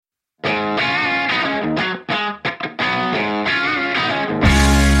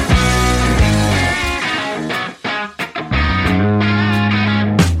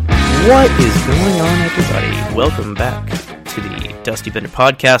What is going on, everybody? Welcome back to the Dusty Bender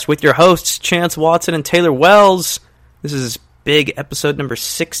Podcast with your hosts, Chance Watson and Taylor Wells. This is big episode number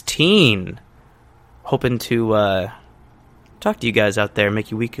 16. Hoping to talk to you guys out there,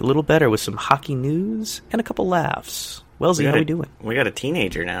 make your week a little better with some hockey news and a couple laughs. Wellesley, how are we doing? We got a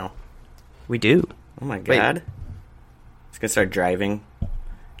teenager now. We do. Oh my god. Wait. It's going to start driving.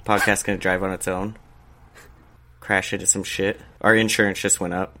 Podcast's going to drive on its own. Crash into some shit. Our insurance just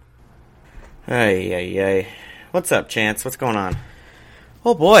went up. Ay. What's up, Chance? What's going on?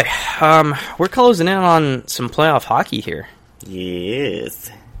 Oh boy, we're closing in on some playoff hockey here.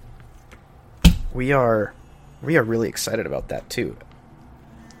 Yes. We are really excited about that too.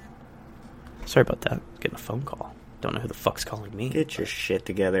 Sorry about that. Getting a phone call. Don't know who the fuck's calling me. Get your shit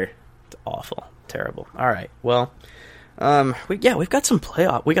together. It's awful. Terrible. All right. Well, we've got some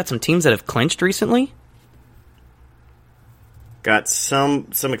teams that have clinched recently. Got some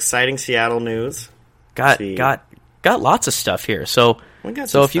exciting Seattle news. Got lots of stuff here. So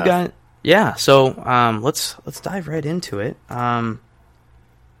let's dive right into it.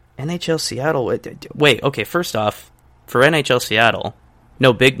 NHL Seattle. Wait, okay. First off, for NHL Seattle,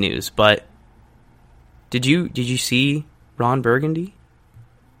 no big news. But did you see Ron Burgundy?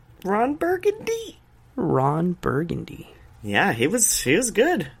 Ron Burgundy. Yeah, he was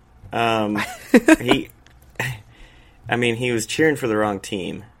good. He was cheering for the wrong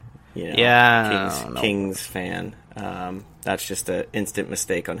team. You know, yeah, Kings fan. That's just an instant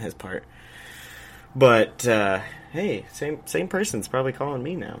mistake on his part. But hey, same person's probably calling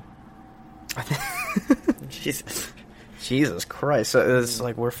me now. Jesus Christ! So it's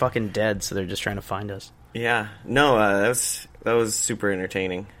like we're fucking dead, so they're just trying to find us. Yeah, no, that was super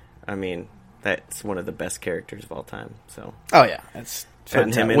entertaining. I mean, that's one of the best characters of all time. So, oh yeah, that's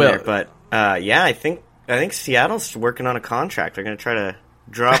putting him in there. But yeah, I think Seattle's working on a contract. They're going to try to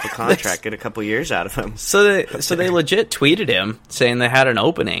draw up a contract, get a couple years out of him. So they legit tweeted him saying they had an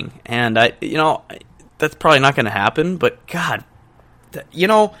opening, and that's probably not going to happen. But God,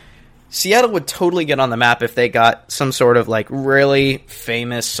 Seattle would totally get on the map if they got some sort of like really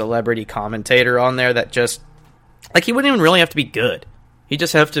famous celebrity commentator on there that just like he wouldn't even really have to be good. He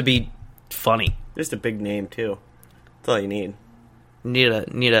just have to be funny. Just a big name too. That's all you need. Need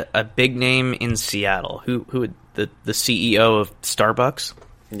a big name in Seattle. Who would the CEO of Starbucks?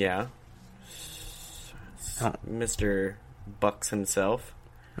 Yeah, Mr. Bucks himself.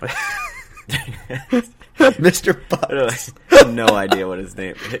 Mr. Bucks. I have no idea what his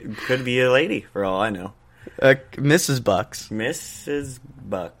name. It could be a lady for all I know. Mrs. Bucks. Mrs.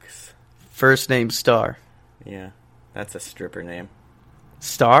 Bucks. First name Star. Yeah, that's a stripper name.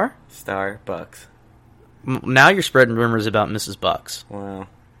 Star Bucks. Now you're spreading rumors about Mrs. Bucks. Well,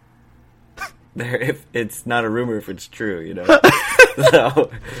 if it's not a rumor if it's true, So,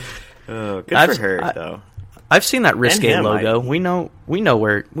 good for her, though. I've seen that Risque logo. We know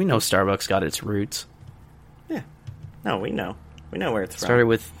Starbucks got its roots. Yeah, no, we know where it's started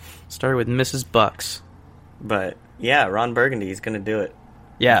with Mrs. Bucks. But yeah, Ron Burgundy is going to do it.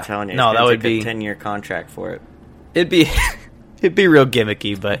 Yeah, I'm telling you, no, that would be a 10-year contract for it. It'd be real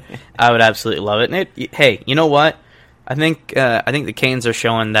gimmicky, but I would absolutely love it. And hey, you know what? I think the Canes are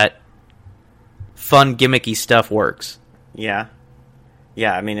showing that fun gimmicky stuff works. Yeah.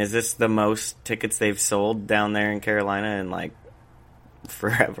 Yeah, I mean, is this the most tickets they've sold down there in Carolina in like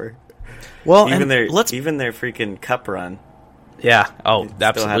forever? Well, even their freaking cup run. Yeah. Oh,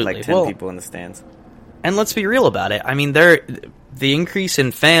 absolutely. Still had like 10 people in the stands. And let's be real about it. I mean, the increase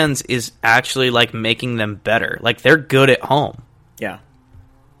in fans is actually like making them better. Like they're good at home. Yeah.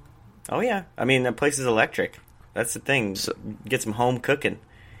 Oh yeah. I mean, the place is electric. That's the thing. Get some home cooking.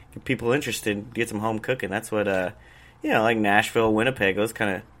 Get people interested. Get some home cooking. That's what like Nashville, Winnipeg, those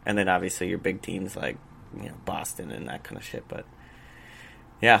kind of, and then obviously your big teams like Boston and that kind of shit. But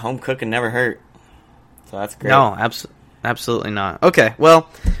yeah, home cooking never hurt. So that's great. No, absolutely not. Okay, well,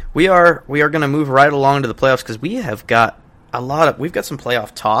 we are going to move right along to the playoffs because we have got we've got some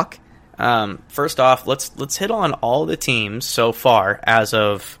playoff talk. First off, let's hit on all the teams so far as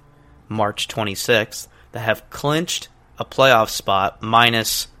of March 26th that have clinched a playoff spot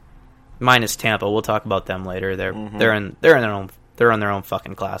minus Tampa. We'll talk about them later. They're in their own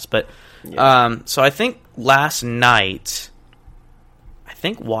fucking class. But yeah. So I think last night,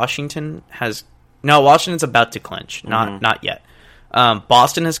 Washington's about to clinch. Not yet.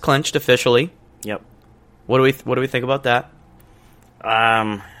 Boston has clinched officially. Yep. What do we think about that?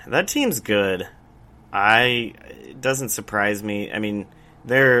 That team's good. It doesn't surprise me. I mean,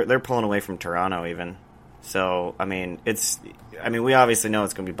 they're pulling away from Toronto even. So, I mean, we obviously know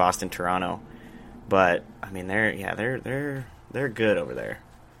it's going to be Boston, Toronto, but I mean, they're good over there.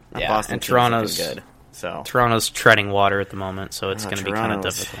 That Yeah, Boston and team's Toronto's looking good. So Toronto's treading water at the moment, so it's going to be kind of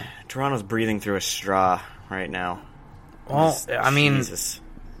Toronto's- difficult. Toronto's breathing through a straw right now. Well, I mean, Jesus.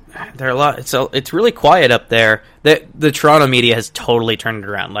 there are a lot. It's really quiet up there. The Toronto media has totally turned it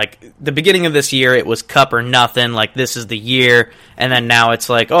around. Like the beginning of this year, it was Cup or nothing. Like this is the year, and then now it's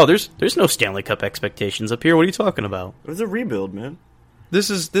like, oh, there's no Stanley Cup expectations up here. What are you talking about? It was a rebuild, man. This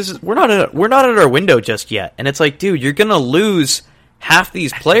is we're not at our window just yet. And it's like, dude, you're gonna lose half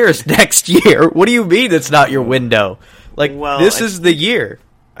these players next year. What do you mean it's not your window? Like this is the year.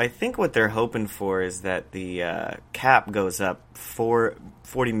 I think what they're hoping for is that the cap goes up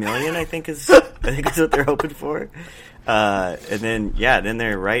 $40 million. I think is what they're hoping for. And then then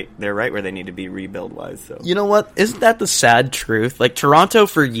they're right where they need to be rebuild wise. So you know what? Isn't that the sad truth? Like Toronto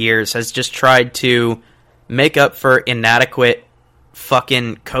for years has just tried to make up for inadequate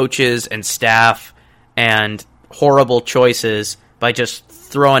fucking coaches and staff and horrible choices by just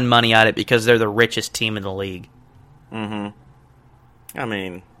throwing money at it because they're the richest team in the league. I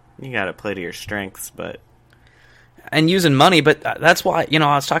mean, you got to play to your strengths, and using money, but that's why, I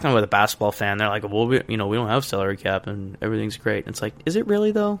was talking with a basketball fan. They're like, well, we don't have salary cap and everything's great. And it's like, is it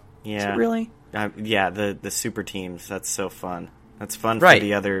really though? Yeah. Is it really? The super teams, that's so fun. That's fun Right. for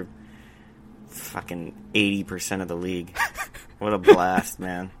the other fucking 80% of the league. What a blast,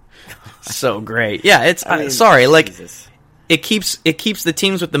 man. So great. Yeah, it's I mean, sorry, like Jesus. it keeps the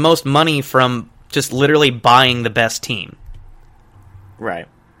teams with the most money from just literally buying the best team. Right.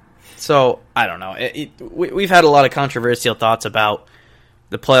 So, I don't know. We've had a lot of controversial thoughts about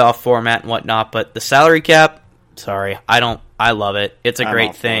the playoff format and whatnot, but the salary cap, sorry, I love it. It's a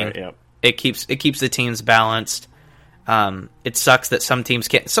great thing. It keeps the teams balanced. It sucks that some teams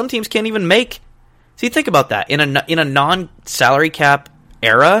can't even make. See, think about that. In a non-salary cap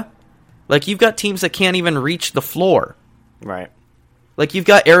era, like you've got teams that can't even reach the floor. Right. Like you've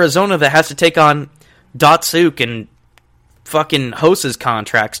got Arizona that has to take on Datsuk and fucking Hosa's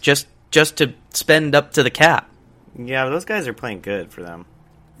contracts just to spend up to the cap. Yeah, those guys are playing good for them.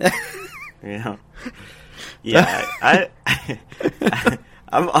 Yeah,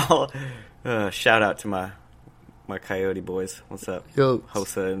 I'm all shout out to my Coyote boys. What's up? Yo.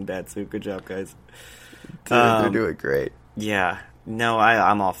 Hosa and Datsuk. Good job, guys. They're doing great. Yeah. No,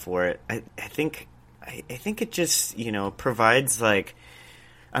 I'm all for it. I think it just, provides like,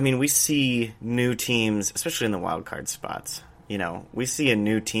 I mean, we see new teams, especially in the wild card spots. We see a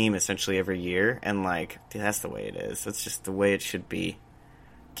new team essentially every year, and like, dude, that's the way it is. That's just the way it should be.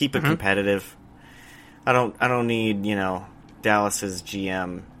 Keep it competitive. I don't need, Dallas's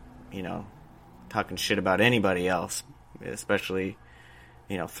GM, talking shit about anybody else, especially,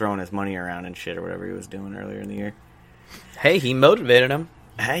 throwing his money around and shit or whatever he was doing earlier in the year. Hey, he motivated him.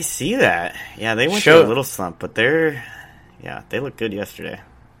 I see that. Yeah, they went through a little slump, but they looked good yesterday.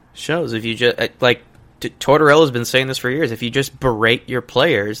 Shows if you just like Tortorella's been saying this for years. If you just berate your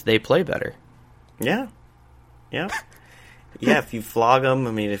players, they play better. Yeah. If you flog them,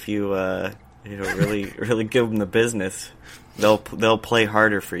 I mean, if you really really give them the business, they'll play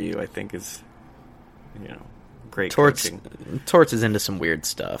harder for you. I think is great coaching. Torts is into some weird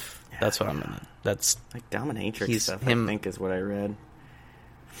stuff. Yeah. That's what I'm in. That's like dominatrix stuff. I think is what I read.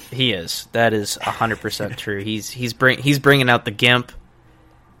 He is. That is 100% true. He's bringing out the gimp,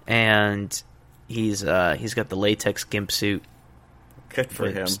 and he's got the latex gimp suit. Good for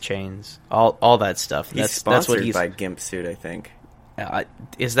him. Chains, all that stuff. He's sponsored by Gimp Suit, I think.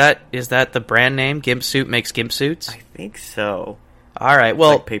 Is that the brand name? Gimp Suit makes gimp suits? I think so. All right.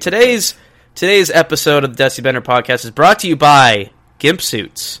 Well, today's episode of the Dusty Bender podcast is brought to you by Gimp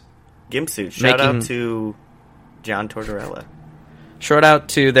Suits. Gimp Suits. Shout out to John Tortorella. Shout out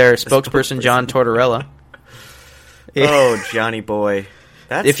to their spokesperson, John Tortorella. Oh, Johnny boy.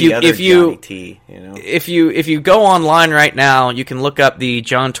 That's Johnny T. If you go online right now, you can look up the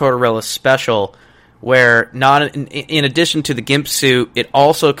John Tortorella special, where not in addition to the gimp suit, it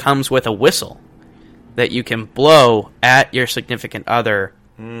also comes with a whistle that you can blow at your significant other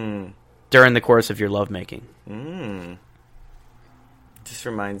during the course of your lovemaking. Just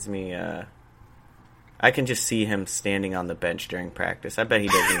reminds me. I can just see him standing on the bench during practice. I bet he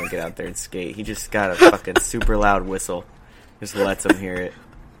doesn't even get out there and skate. He just got a fucking super loud whistle. Just lets him hear it.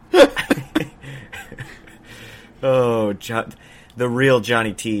 Oh, the real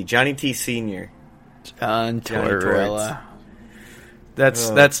Johnny T. Johnny T. Sr. John Tortorella.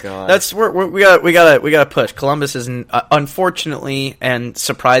 We gotta push. Columbus is unfortunately and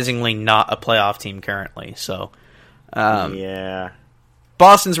surprisingly not a playoff team currently. So, yeah,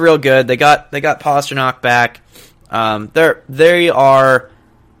 Boston's real good. They got Pasternak back. They are,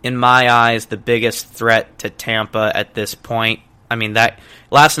 in my eyes, the biggest threat to Tampa at this point. I mean, that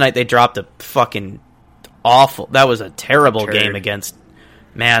last night they dropped a fucking awful. That was a terrible game against.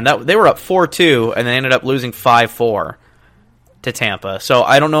 Man, they were up 4-2 and they ended up losing 5-4 to Tampa. So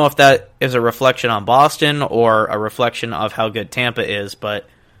I don't know if that is a reflection on Boston or a reflection of how good Tampa is, but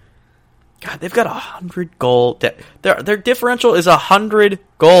God, they've got 100 goal. Their differential is 100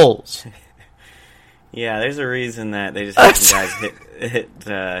 goals. Yeah, there's a reason that they just had some guys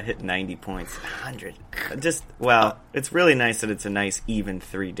hit 90 points. 100. It's really nice that it's a nice even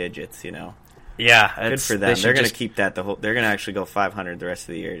 3 digits, you know. Yeah, good for them. They're going to keep that they're going to actually go 500 the rest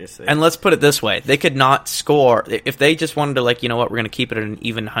of the year. And let's put it this way: they could not score if they just wanted to. Like, you know what? We're going to keep it at an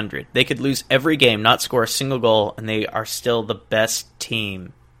even 100. They could lose every game, not score a single goal, and they are still the best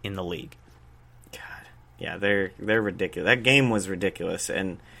team in the league. God, yeah, they're ridiculous. That game was ridiculous,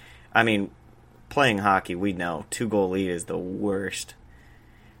 and I mean, playing hockey, we know 2-goal lead is the worst.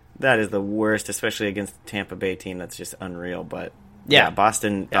 That is the worst, especially against the Tampa Bay team. That's just unreal. But yeah,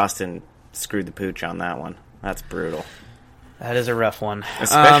 Boston screwed the pooch on that one. That's brutal. That is a rough one.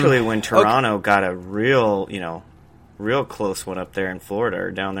 Especially when Toronto got a real close one up there in Florida,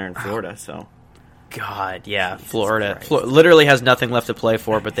 or down there in Florida, so. God, yeah, Florida literally has nothing left to play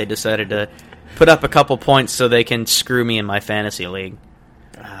for, but they decided to put up a couple points so they can screw me in my fantasy league.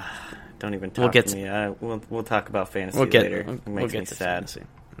 Don't even talk to me. We'll talk about fantasy later. It makes me sad. Fantasy.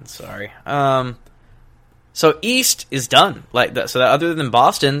 I'm sorry. So East is done. So other than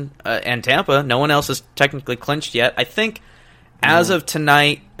Boston and Tampa, no one else is technically clinched yet. I think as of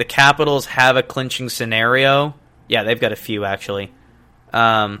tonight, the Capitals have a clinching scenario. Yeah, they've got a few actually.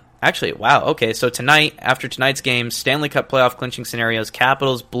 Wow. Okay, so tonight, after tonight's game, Stanley Cup playoff clinching scenarios: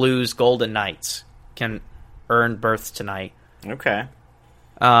 Capitals, Blues, Golden Knights can earn berths tonight. Okay.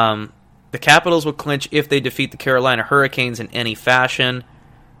 The Capitals will clinch if they defeat the Carolina Hurricanes in any fashion.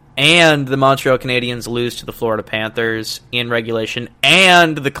 And the Montreal Canadiens lose to the Florida Panthers in regulation,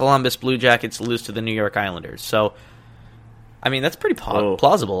 and the Columbus Blue Jackets lose to the New York Islanders. So, I mean, that's pretty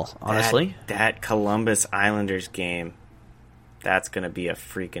plausible, honestly. That Columbus Islanders game, that's going to be a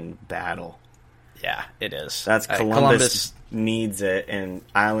freaking battle. Yeah, it is. That's Columbus needs it, and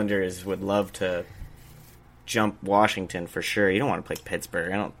Islanders would love to jump Washington for sure. You don't want to play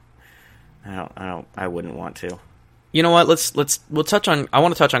Pittsburgh. I wouldn't want to. You know what? We'll touch on. I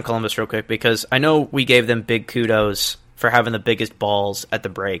want to touch on Columbus real quick because I know we gave them big kudos for having the biggest balls at the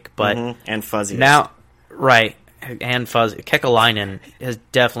break, but and fuzzy now, right? And fuzzy. Kekalainen has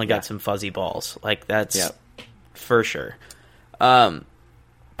definitely got some fuzzy balls. Like that's for sure.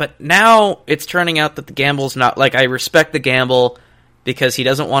 But now it's turning out that the gamble's not like I respect the gamble because he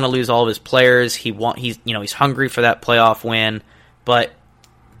doesn't want to lose all of his players. He's hungry for that playoff win, but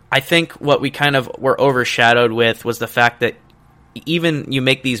I think what we kind of were overshadowed with was the fact that even you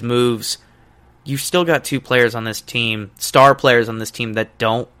make these moves, you've still got 2 players on this team, star players on this team that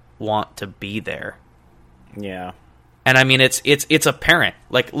don't want to be there. Yeah. And I mean, it's apparent.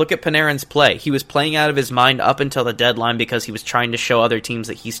 Like, look at Panarin's play. He was playing out of his mind up until the deadline because he was trying to show other teams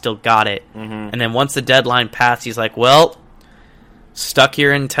that he still got it. And then once the deadline passed, he's like, well, stuck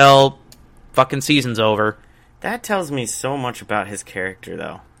here until fucking season's over. That tells me so much about his character,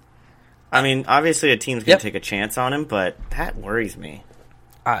 though. I mean, obviously a team's going to take a chance on him, but that worries me.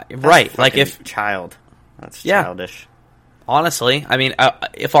 Right. Like that's childish. Honestly, I mean,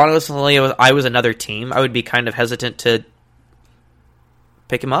 if honestly I was another team, I would be kind of hesitant to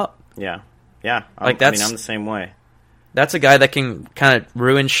pick him up. Yeah. Yeah. I'm the same way. That's a guy that can kind of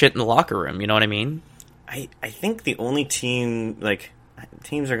ruin shit in the locker room, you know what I mean? I think the only teams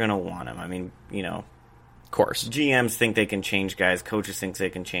are going to want him. I mean, of course. GMs think they can change guys, coaches think they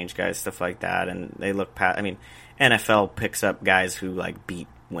can change guys, stuff like that, and they look past. I mean, NFL picks up guys who beat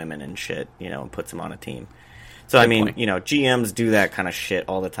women and shit, and puts them on a team. So good point. GMs do that kind of shit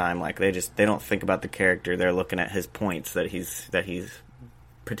all the time. Like they don't think about the character; they're looking at his points that he's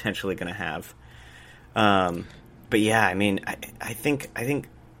potentially going to have. But yeah, I mean, I think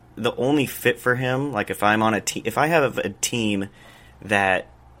the only fit for him, like if I'm on a team, if I have a team that.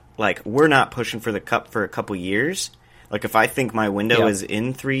 Like, we're not pushing for the cup for a couple years. Like, if I think my window is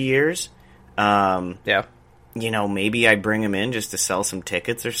in 3 years, maybe I bring him in just to sell some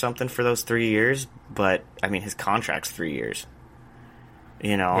tickets or something for those 3 years. But, I mean, his contract's 3 years.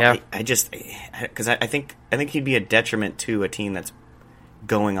 Because I think he'd be a detriment to a team that's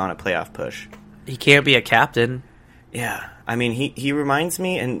going on a playoff push. He can't be a captain. Yeah. I mean, he reminds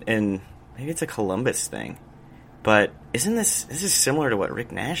me, and maybe it's a Columbus thing. But isn't this is similar to what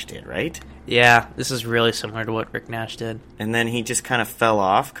Rick Nash did, right? Yeah, this is really similar to what Rick Nash did. And then he just kind of fell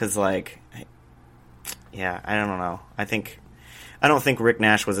off because, I don't know. I don't think Rick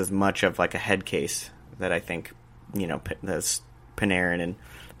Nash was as much of a head case that I think, the Panarin and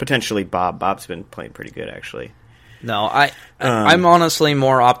potentially Bob. Bob's been playing pretty good, actually. No, I'm honestly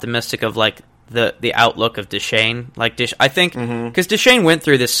more optimistic of like the outlook of Duchesne. Like I think because Duchesne went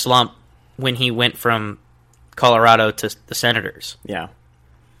through this slump when he went from Colorado to the Senators. Yeah.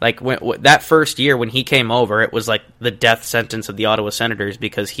 Like that first year when he came over, it was like the death sentence of the Ottawa Senators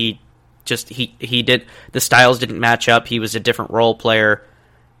because he did the styles didn't match up. He was a different role player.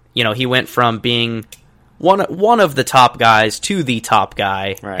 You know, he went from being one of the top guys to the top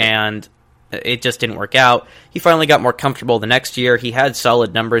guy, right. And it just didn't work out. He finally got more comfortable the next year. He had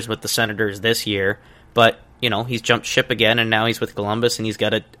solid numbers with the Senators this year, but you know, he's jumped ship again, and now he's with Columbus, and he's got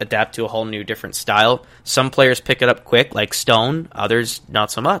to adapt to a whole new different style. Some players pick it up quick, like Stone. Others,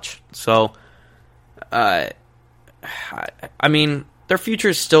 not so much. So, I mean, their future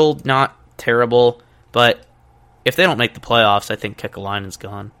is still not terrible, but if they don't make the playoffs, I think Kekalainen's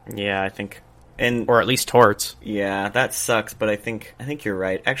gone. Yeah, I think, or at least Torts. Yeah, that sucks, but I think you're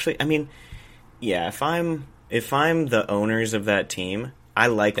right. Actually, I mean, yeah, if I'm the owners of that team, I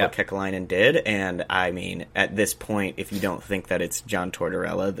like what Kekalainen did, and I mean, at this point, if you don't think that it's John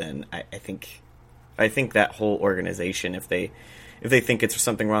Tortorella, then I think that whole organization, if they think it's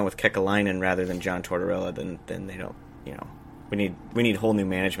something wrong with Kekalainen rather than John Tortorella, then they don't. You know, we need whole new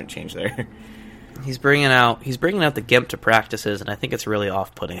management change there. He's bringing out the gimp to practices, and I think it's really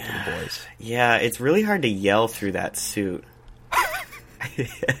off-putting to the boys. Yeah, it's really hard to yell through that suit.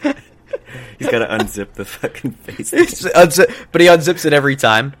 He's got to unzip the fucking face. But he unzips it every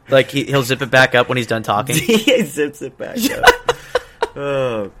time. Like, he'll zip it back up when he's done talking. He zips it back up.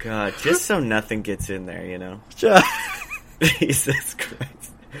 Oh, God. Just so nothing gets in there, you know? Jesus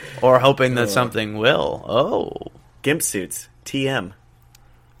Christ. Or hoping that something will. Oh. Gimp suits. TM.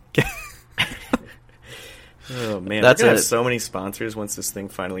 Oh, man. That's we're going to have so many sponsors once this thing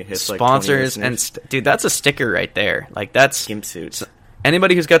finally hits sponsors, like 20 and dude, that's a sticker right there. Like, that's Gimp suits.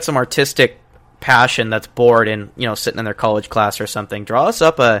 Anybody who's got some artistic passion that's bored and, you know, sitting in their college class or something, draw us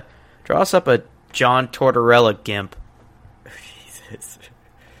up a John Tortorella gimp. Jesus.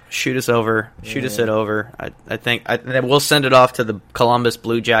 Shoot us it over. I think we'll send it off to the Columbus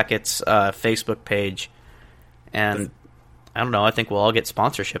Blue Jackets Facebook page, and I don't know. I think we'll all get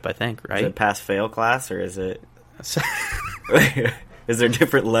sponsorship. I think, right? Is it pass-fail class, or is it? Is there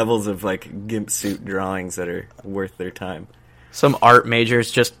different levels of like gimp suit drawings that are worth their time? Some art majors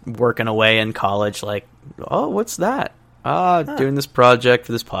just working away in college, like, oh, what's that? Doing this project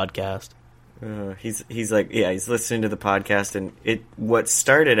for this podcast. He's like, yeah, he's listening to the podcast, and what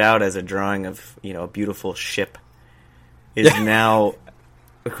started out as a drawing of, you know, a beautiful ship is now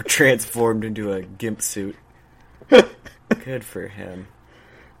transformed into a gimp suit. Good for him.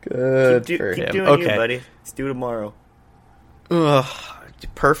 Good keep for him. Doing okay, you, buddy. Let's do tomorrow. Ugh,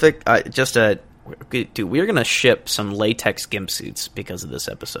 perfect. Dude, we're gonna ship some latex gimp suits because of this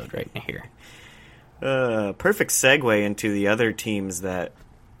episode right here. Perfect segue into the other teams that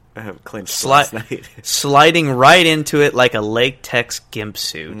have clinched last night. Sliding right into it like a latex gimp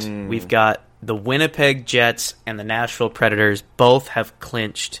suit. We've got the Winnipeg Jets and the Nashville Predators both have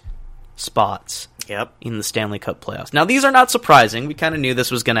clinched spots. Yep. In the Stanley Cup playoffs. Now, these are not surprising. We kind of knew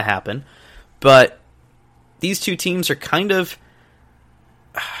this was going to happen. But these two teams are kind of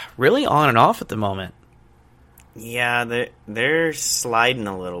really on and off at the moment. Yeah, they're sliding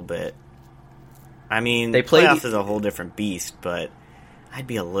a little bit. I mean, playoffs is a whole different beast, but I'd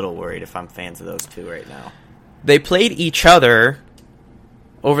be a little worried if I'm fans of those two right now. They played each other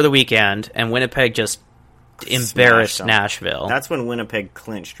over the weekend, and Winnipeg just embarrassed Nashville. That's when Winnipeg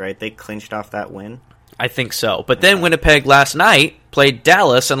clinched, right? They clinched off that win? I think so. But then Winnipeg last night played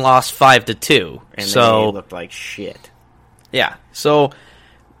Dallas and lost 5-2. And they looked like shit. Yeah. So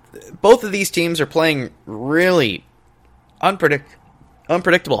both of these teams are playing really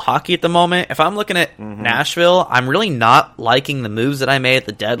unpredictable hockey at the moment. If I'm looking at Nashville, I'm really not liking the moves that I made at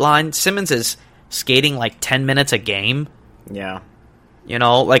the deadline. Simmons is skating like 10 minutes a game. Yeah. You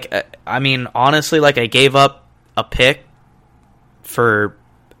know, like, I mean, honestly, like, I gave up a pick for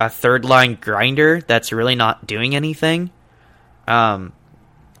a third-line grinder that's really not doing anything.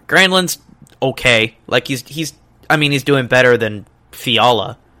 Granlund's okay. Like, he's doing better than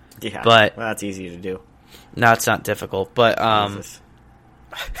Fiala. Yeah, but well, that's easy to do. No, it's not difficult. But, God.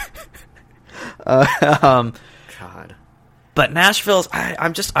 But Nashville's,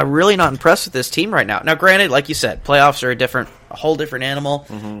 I'm really not impressed with this team right now. Now, granted, like you said, playoffs are a whole different animal,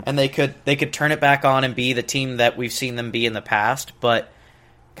 and they could turn it back on and be the team that we've seen them be in the past. But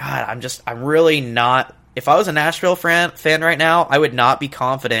God, I'm really not. If I was a Nashville fan right now, I would not be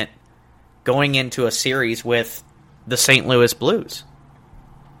confident going into a series with the St. Louis Blues.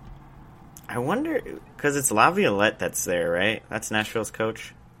 I wonder, because it's Laviolette that's there, right? That's Nashville's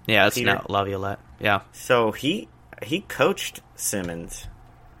coach. Yeah, it's Peter? now Laviolette. Yeah. So he coached Simmons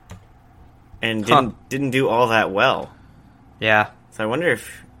and Huh. didn't do all that well. Yeah. So I wonder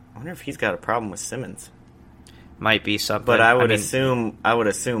if he's got a problem with Simmons. Might be something. But I would mean,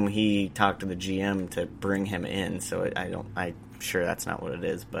 assume he talked to the GM to bring him in. So I'm sure that's not what it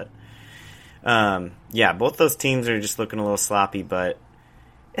is. But yeah, both those teams are just looking a little sloppy. But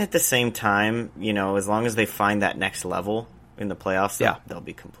at the same time, as long as they find that next level in the playoffs, they'll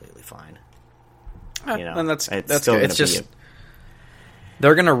be completely fine. And that's still good. It's just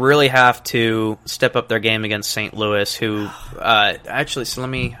they're going to really have to step up their game against St. Louis, who actually. So let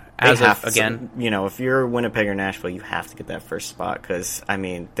me. If you're Winnipeg or Nashville, you have to get that first spot because,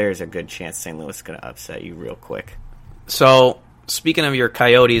 there's a good chance St. Louis is going to upset you real quick. So, speaking of your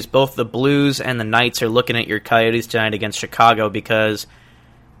Coyotes, both the Blues and the Knights are looking at your Coyotes tonight against Chicago because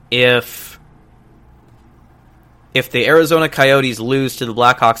if the Arizona Coyotes lose to the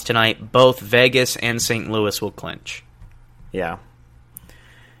Blackhawks tonight, both Vegas and St. Louis will clinch. Yeah.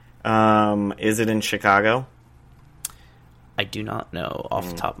 Is it in Chicago? I do not know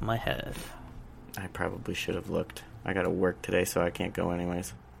off the top of my head. I probably should have looked. I got to work today, so I can't go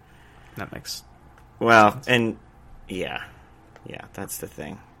anyways. That makes sense. And yeah, that's the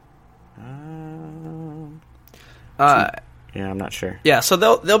thing. Yeah, I'm not sure. Yeah, so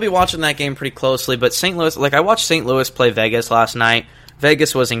they'll be watching that game pretty closely. But St. Louis, I watched St. Louis play Vegas last night.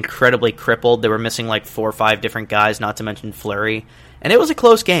 Vegas was incredibly crippled. They were missing 4 or 5 different guys, not to mention Fleury, and it was a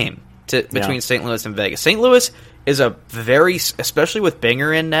close game between St. Louis and Vegas. St. Louis is especially with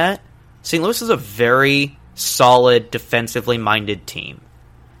Binger in net, St. Louis is a very solid, defensively minded team.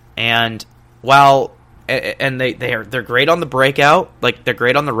 And they're great on the breakout, they're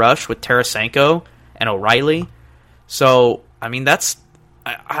great on the rush with Tarasenko and O'Reilly. So, I'm not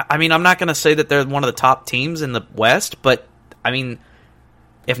going to say that they're one of the top teams in the West, but,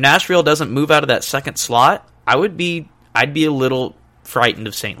 if Nashville doesn't move out of that second slot, I'd be a little frightened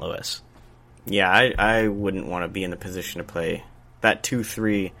of St. Louis. Yeah, I wouldn't want to be in the position to play that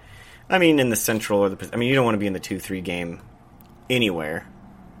 2-3. In the Central you don't want to be in the 2-3 game anywhere.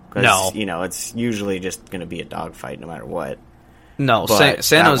 No. It's usually just going to be a dogfight no matter what. No, But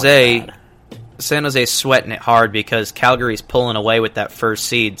San that Jose's sweating it hard because Calgary's pulling away with that first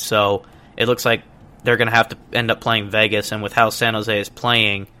seed, so it looks like they're going to have to end up playing Vegas, and with how San Jose is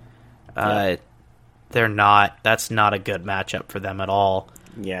playing, that's not a good matchup for them at all.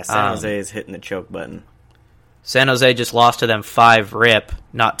 Yeah, San Jose is hitting the choke button. San Jose just lost to them 5-rip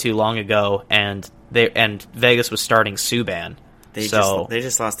not too long ago, and Vegas was starting Subban. They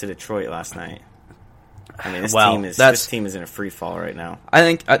just lost to Detroit last night. This team is in a free fall right now. I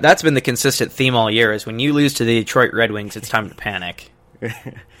think that's been the consistent theme all year. Is when you lose to the Detroit Red Wings, it's time to panic.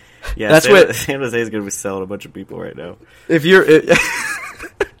 Yeah, that's San Jose is going to be selling a bunch of people right now. If you're they're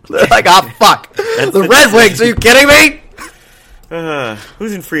like, oh fuck, the Red Wings? Are you kidding me?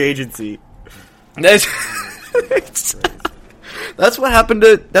 Who's in free agency? That's what happened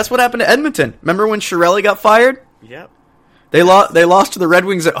to Edmonton. Remember when Chiarelli got fired? Yep. They lost to the Red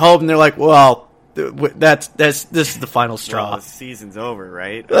Wings at home, and they're like, well, this is the final straw. Well, the season's over,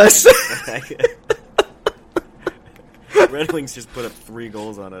 right? Red Wings just put up 3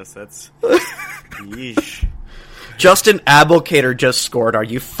 goals on us. That's yeesh. Justin Abelkader just scored. Are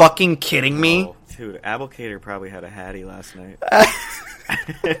you fucking kidding me? Oh, dude, Abelkader probably had a hattie last night.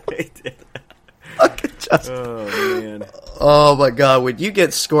 Oh man! Oh my god! When you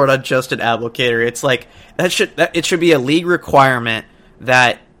get scored on Justin Abelkader, it's like it should be a league requirement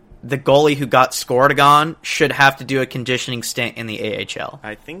that the goalie who got scored on should have to do a conditioning stint in the AHL.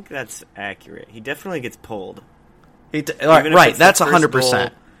 I think that's accurate. He definitely gets pulled. Right, that's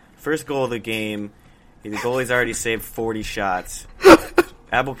 100%. First goal of the game, the goalie's already saved 40 shots.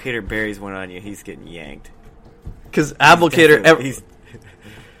 Abelkader buries one on you, he's getting yanked. Because Abelkader,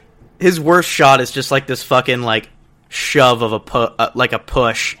 his worst shot is just this fucking shove of a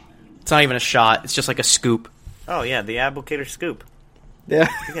push. It's not even a shot. It's just like a scoop. Oh yeah, the Abelkader scoop. Yeah,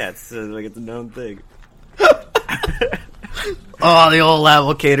 yeah, it's it's a known thing. Oh, the old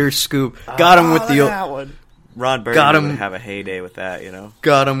Abelkader scoop. Got him with the that one. Ron Burgundy would have a heyday with that,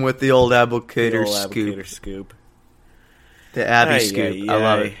 Got him with the old Abelkader scoop. The Abby scoop. I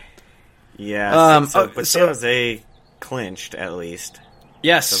love it. Yeah. But San Jose clinched at least.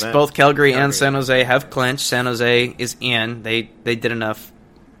 Yes, so both Calgary and San Jose have clinched. San Jose is in. They did enough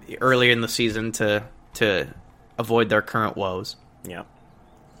earlier in the season to avoid their current woes. Yeah.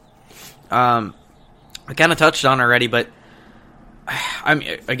 I kind of touched on already, but I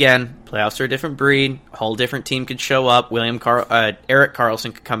mean, again, playoffs are a different breed. A whole different team could show up. Erik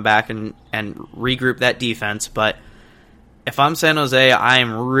Karlsson could come back and regroup that defense. But if I'm San Jose, I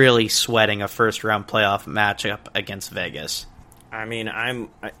am really sweating a first-round playoff matchup against Vegas. I mean,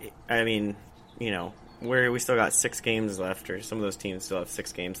 we still got 6 games left, or some of those teams still have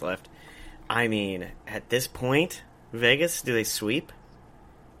 6 games left. I mean, at this point, Vegas, do they sweep?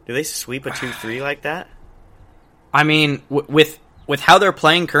 Do they sweep a 2-3 like that? I mean, with how they're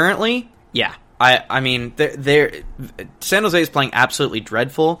playing currently, yeah. I mean, they're San Jose is playing absolutely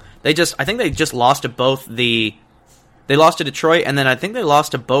dreadful. I think they just lost to both they lost to Detroit, and then I think they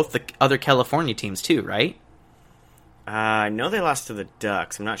lost to both the other California teams too, right? I know they lost to the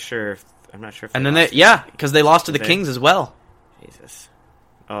Ducks. I'm not sure if. And then because they lost to the Kings as well. Jesus.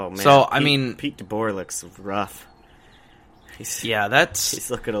 Oh man. So Pete DeBoer looks rough. He's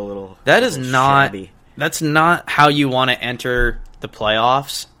looking a little. That is not. Shabby. That's not how you want to enter the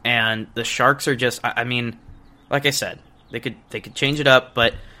playoffs. And the Sharks are just. I mean, like I said, they could change it up,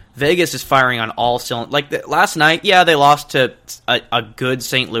 but Vegas is firing on all cylinders. Like last night, they lost to a good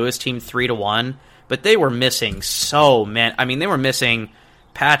St. Louis team 3-1, but they were missing they were missing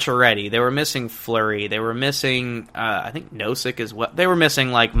Pacioretty, they were missing Fleury, they were missing I think Nosek as well. They were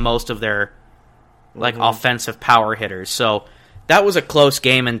missing like most of their offensive power hitters. So that was a close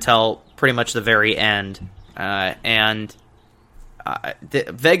game until pretty much the very end.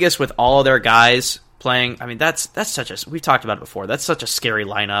 Vegas with all their guys playing, I mean that's we've talked about it before. That's such a scary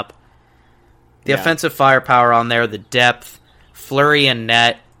lineup. The offensive firepower on there, the depth, Fleury and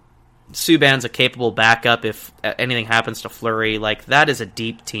net. Subban's a capable backup if anything happens to Fleury. Like, that is a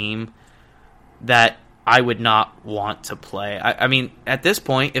deep team that I would not want to play. I mean, at this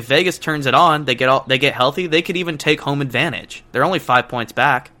point, if Vegas turns it on, they get healthy, they could even take home advantage. They're only 5 points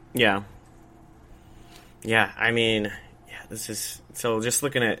back. Yeah. Yeah, I mean, this is... So, just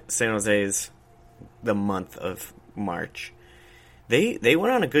looking at San Jose's the month of March, they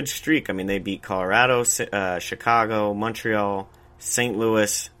went on a good streak. I mean, they beat Colorado, Chicago, Montreal, St.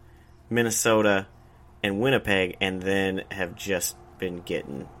 Louis, Minnesota, and Winnipeg, and then have just been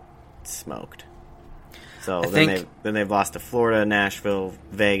getting smoked. So then they've lost to Florida, Nashville,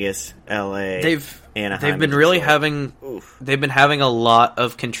 Vegas, LA, Anaheim. They've been really having a lot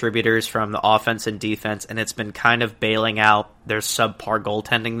of contributors from the offense and defense, and it's been kind of bailing out their subpar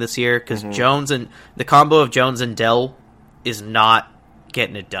goaltending this year because the combo of Jones and Dell is not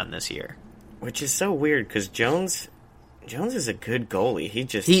getting it done this year. Which is so weird because Jones is a good goalie. He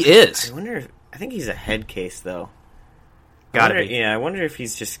is. I think he's a head case though. Gotta be. Yeah, I wonder if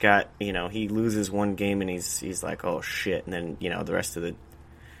he's just got, he loses one game and he's like, oh shit, and then the rest of the.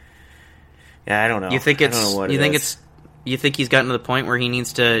 Yeah, I don't know. You think you think he's gotten to the point where he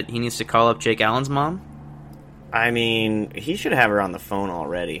needs to call up Jake Allen's mom? I mean, he should have her on the phone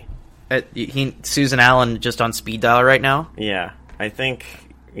already. Susan Allen just on speed dial right now? Yeah, I think.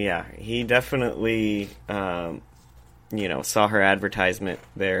 Yeah, he definitely. Saw her advertisement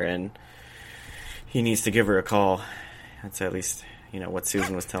there, and he needs to give her a call. That's at least, what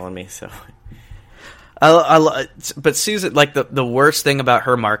Susan was telling me, so. But Susan, like, the worst thing about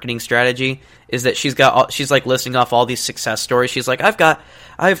her marketing strategy is that she's like listing off all these success stories. She's like,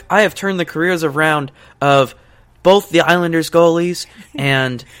 I have turned the careers around of both the Islanders goalies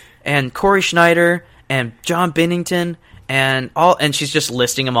and Corey Schneider and John Binnington and she's just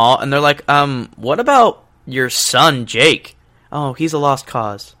listing them all, and they're like, what about your son, Jake? Oh, he's a lost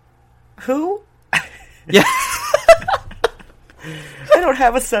cause. Who? Yeah. I don't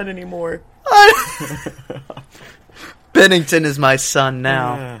have a son anymore. Binnington is my son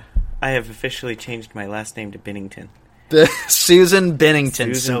now. I have officially changed my last name to Binnington. Susan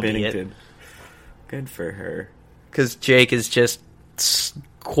Binnington. Susan Binnington. Good for her. Because Jake is just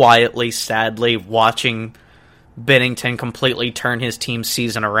quietly, sadly watching Binnington completely turn his team's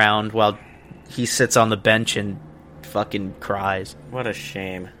season around while he sits on the bench and fucking cries. What a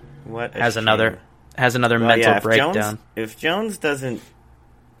shame. Has another mental breakdown. If Jones doesn't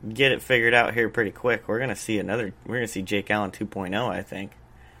get it figured out here pretty quick, we're gonna see Jake Allen 2.0, I think.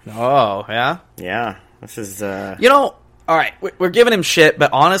 Oh, yeah? Yeah. This is all right, we're giving him shit,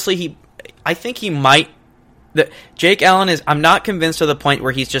 but honestly I think he might Jake Allen is, I'm not convinced to the point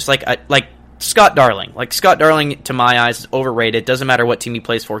where he's just like Scott Darling. Like, Scott Darling, to my eyes, is overrated. Doesn't matter what team he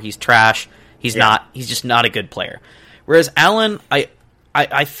plays for, he's trash. He's just not a good player. Whereas Allen,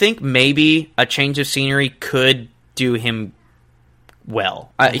 I think maybe a change of scenery could do him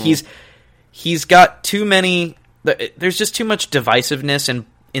well. He's got too many. There's just too much divisiveness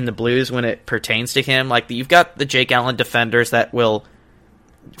in the Blues when it pertains to him. Like, you've got the Jake Allen defenders that will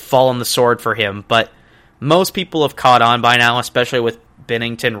fall on the sword for him, but most people have caught on by now, especially with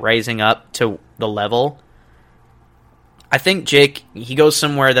Binnington raising up to the level. I think Jake, he goes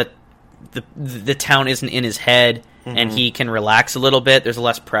somewhere that the town isn't in his head, and he can relax a little bit. There's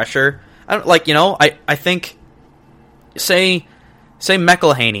less pressure. I think, say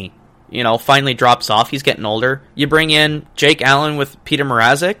McElhaney, finally drops off. He's getting older. You bring in Jake Allen with Peter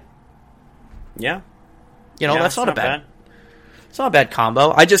Mrazek. Yeah. That's not a bad. It's not a bad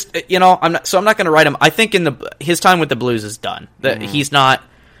combo. I just, I'm not going to write him. I think his time with the Blues is done. He's not.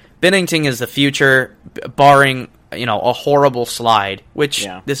 Binnington is the future, barring a horrible slide. Which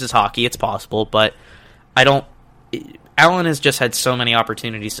this is hockey, it's possible, but I don't. Allen has just had so many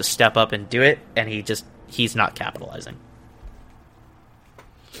opportunities to step up and do it, and he's not capitalizing.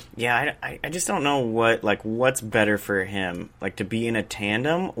 Yeah, I just don't know what's better for him, to be in a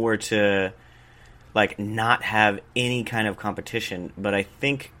tandem or to not have any kind of competition. But I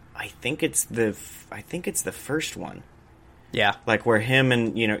think it's the first one. Yeah, where him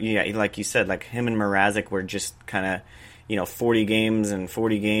and like you said, him and Mrazek were just kind of 40 games and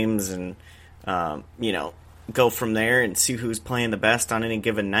 40 games and go from there and see who's playing the best on any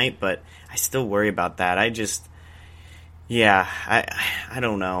given night. But I still worry about that. I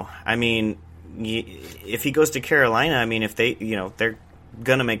don't know. I mean, if he goes to Carolina, I mean, if they they're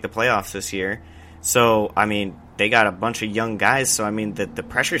gonna make the playoffs this year, so I mean they got a bunch of young guys. So I mean the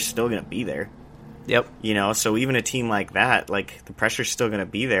pressure's still gonna be there. Yep. So even a team like that, the pressure's still going to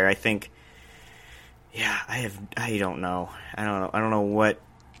be there. I think. Yeah, I don't know. I don't know what.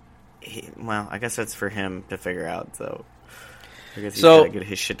 Well, I guess that's for him to figure out. So I guess he's got to get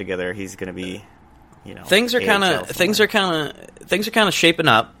his shit together. He's going to be, things are kind of shaping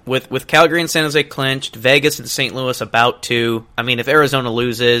up with Calgary and San Jose clinched. Vegas and St. Louis about to. I mean, if Arizona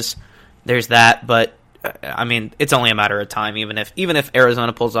loses, there's that, but. I mean, it's only a matter of time. Even if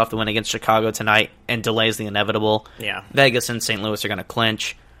Arizona pulls off the win against Chicago tonight and delays the inevitable, Vegas and St. Louis are going to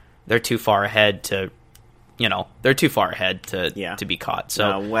clinch. They're too far ahead to be caught.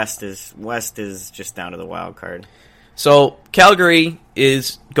 So West is just down to the wild card. So Calgary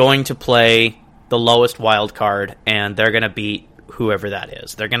is going to play the lowest wild card, and they're going to beat whoever that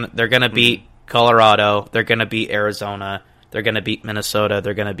is. They're going to beat Colorado. They're going to beat Arizona. They're going to beat Minnesota.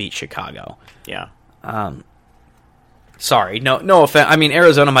 They're going to beat Chicago. Yeah. Sorry, no offense. I mean,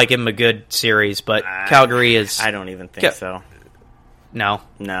 Arizona might give them a good series, but Calgary is. I don't even think so. No.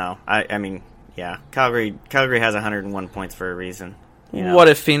 I mean, yeah. Calgary has 101 points for a reason. What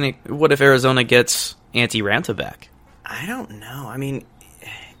if Arizona gets Antti Ranta back? I don't know. I mean,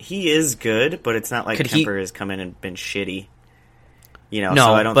 he is good, but it's not like Kemper has come in and been shitty. No,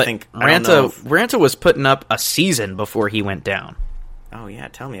 so I don't think Ranta was putting up a season before he went down. Oh, yeah,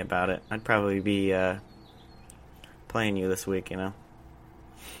 tell me about it. I'd probably be playing you this week,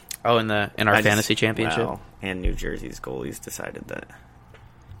 Oh, in our fantasy championship? Well, and New Jersey's goalies decided that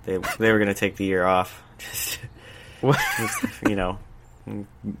they were going to take the year off. They've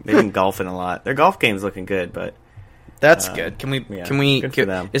been golfing a lot. Their golf game's looking good, but... That's good. Can we... Good for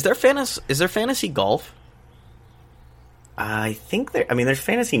them. Is there fantasy golf? I think there's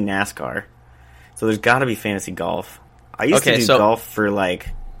fantasy NASCAR, so there's got to be fantasy golf. I used to do golf for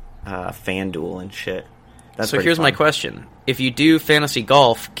FanDuel and shit. So here's my question: if you do fantasy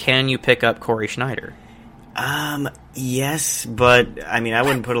golf, can you pick up Corey Schneider? Yes, but I mean, I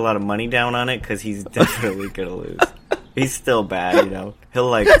wouldn't put a lot of money down on it because he's definitely gonna lose. He's still bad,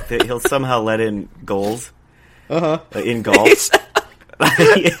 He'll somehow let in goals. In golf.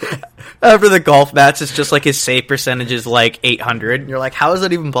 After the golf match, it's just his save percentage is 800. You're like, how is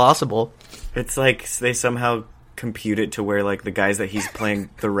that even possible? It's like they somehow compute it to where the guys that he's playing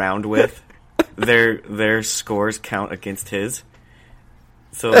the round with, their scores count against his.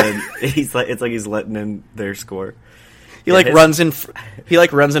 So then it's like he's letting in their score. He runs in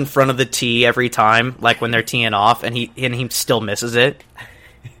front of the tee every time, when they're teeing off, and he still misses it.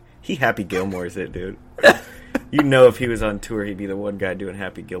 He Happy Gilmore's it, dude. If he was on tour, he'd be the one guy doing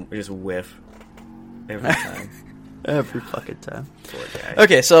Happy Gilmore, just whiff every time. Every fucking time. Poor guy.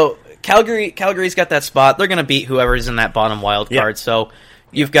 Okay, so Calgary's got that spot. They're going to beat whoever's in that bottom wild card. So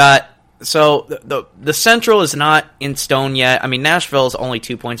you've got the Central is not in stone yet. I mean, Nashville is only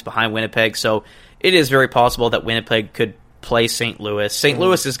 2 points behind Winnipeg, so it is very possible that Winnipeg could play St. Louis. St.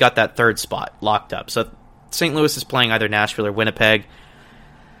 Louis has got that third spot locked up. So St. Louis is playing either Nashville or Winnipeg.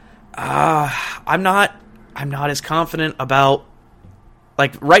 I'm not as confident about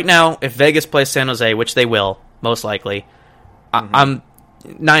right now. If Vegas plays San Jose, which they will most likely, I'm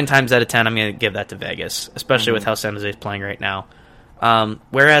 9 times out of 10 I'm going to give that to Vegas, especially with how San Jose is playing right now.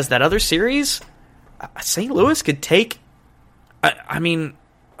 Whereas that other series, St. Louis could take. I mean,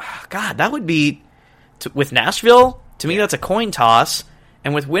 God, that would be with Nashville, to me, that's a coin toss.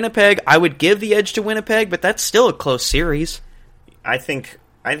 And with Winnipeg, I would give the edge to Winnipeg, but that's still a close series. I think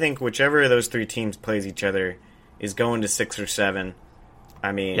whichever of those three teams plays each other is going to 6 or 7.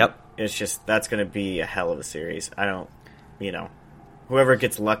 I mean, It's just, that's going to be a hell of a series. I don't, whoever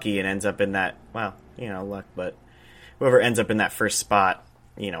gets lucky and ends up in that, luck, but whoever ends up in that first spot,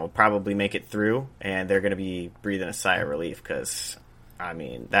 will probably make it through, and they're going to be breathing a sigh of relief because, I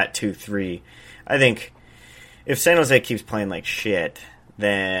mean, that 2-3, I think if San Jose keeps playing like shit,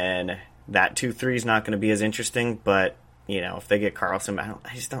 then that 2-3 is not going to be as interesting, but, if they get Carlson, I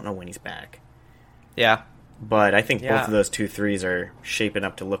just don't know when he's back. Yeah. But I think both of those 2-3s are shaping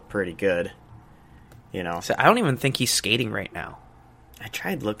up to look pretty good. So I don't even think he's skating right now. I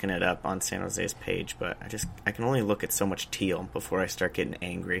tried looking it up on San Jose's page, but I can only look at so much teal before I start getting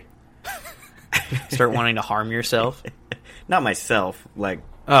angry. Start wanting to harm yourself? Not myself, my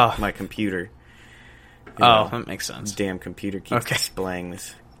computer. That makes sense. Damn computer keeps displaying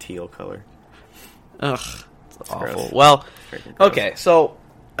this teal color. Ugh, it's awful. Gross. Well, okay, so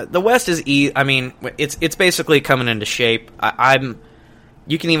the West is I mean, it's basically coming into shape.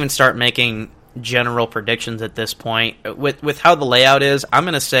 You can even start making general predictions at this point. With how the layout is, I'm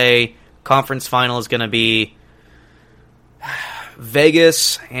going to say conference final is going to be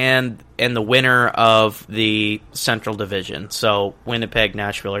Vegas and the winner of the Central Division. So Winnipeg,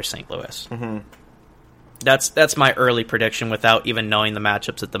 Nashville, or St. Louis. Mm-hmm. That's my early prediction without even knowing the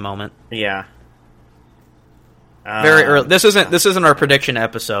matchups at the moment. Yeah. Very early. This isn't our prediction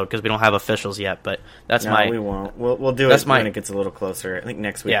episode because we don't have officials yet. But we won't. We'll do it when it gets a little closer. I think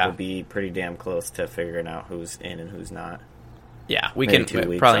next week will be pretty damn close to figuring out who's in and who's not. Yeah, we can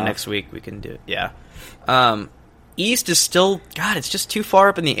probably next week we can do it. Yeah. East is still it's just too far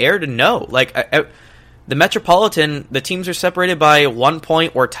up in the air to know. Like the Metropolitan, the teams are separated by 1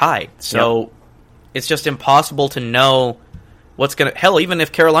 point or tied, so it's just impossible to know what's gonna. Hell, even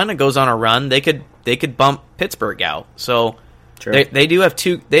if Carolina goes on a run, they could bump Pittsburgh out. So they do have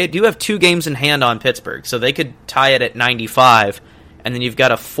two games in hand on Pittsburgh, so they could tie it at 95, and then you've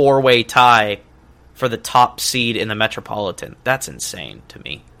got a 4-way tie for the top seed in the Metropolitan. That's insane to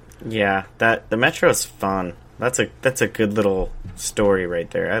me. Yeah, the Metro's fun. That's a good little story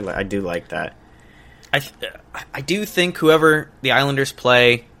right there. I do like that. I do think whoever the Islanders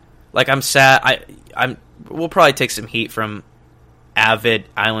play, like I'm sad. We'll probably take some heat from avid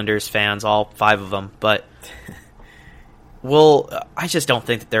Islanders fans, all 5 of them, but I just don't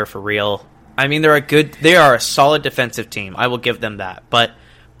think that they're for real. I mean, they are a solid defensive team. I will give them that. But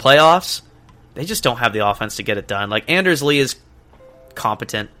playoffs, they just don't have the offense to get it done. Like, Anders Lee is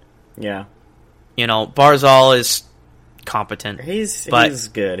competent. Yeah. Barzal is competent. He's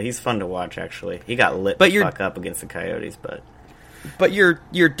good. He's fun to watch, actually. He got lit the fuck up against the Coyotes, but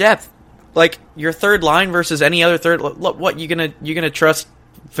your depth, like your third line versus any other third, what you gonna trust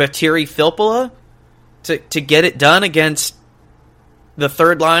Valtteri Filppula to get it done against the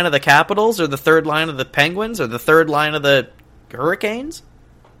third line of the Capitals or the third line of the Penguins or the third line of the Hurricanes?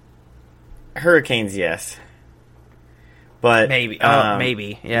 Hurricanes, yes. But maybe,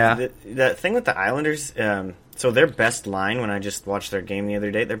 yeah. The thing with the Islanders, so their best line, when I just watched their game the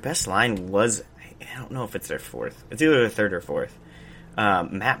other day, their best line was, I don't know if it's their fourth. It's either their third or fourth.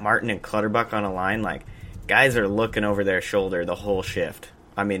 Matt Martin and Clutterbuck on a line, like, guys are looking over their shoulder the whole shift.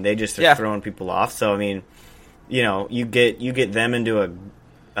 I mean, they just are throwing people off. So, I mean, you get them into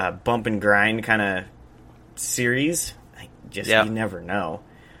a bump and grind kind of series. You never know.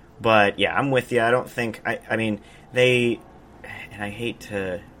 But, yeah, I'm with you. I don't think, I mean, and I hate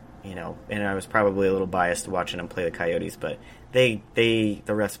to, and I was probably a little biased watching them play the Coyotes, but the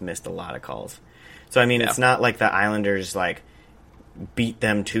refs missed a lot of calls. So, I mean, it's not like the Islanders, like, beat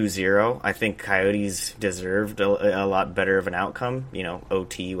them 2-0. I think Coyotes deserved a lot better of an outcome,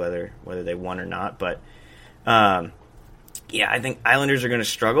 OT, whether they won or not. But, I think Islanders are going to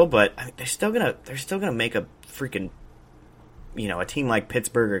struggle, but I mean, they're still gonna make a freaking, a team like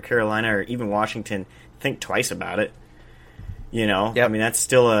Pittsburgh or Carolina or even Washington think twice about it. I mean, that's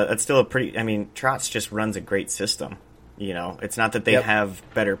still a pretty. I mean, Trotz just runs a great system. It's not that they have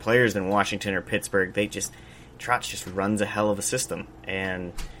better players than Washington or Pittsburgh. Trotz just runs a hell of a system,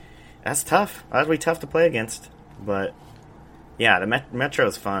 and that's tough. That'll be tough to play against. But yeah, the Metro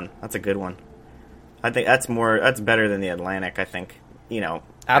is fun. That's a good one. I think that's better than the Atlantic. I think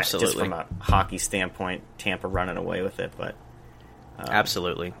absolutely, just from a hockey standpoint, Tampa running away with it, but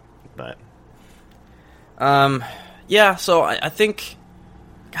absolutely, but yeah. So I think.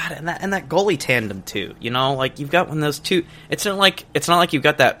 God, and that goalie tandem too. Like you've got one of those two. It's not like you've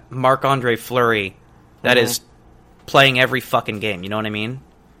got that Marc-Andre Fleury that is playing every fucking game. You know what I mean?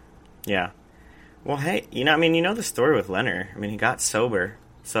 Yeah. Well, hey, I mean, you know the story with Leonard. I mean, he got sober,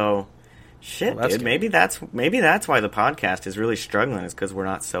 so shit, Well, dude. good. Maybe that's why the podcast is really struggling, is because we're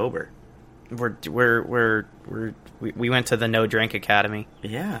not sober. We went to the No Drink Academy.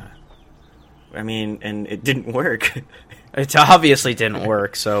 Yeah, I mean, and it didn't work. It obviously didn't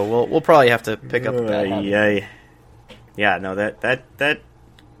work, so we'll probably have to pick up that habit. Yeah. No, that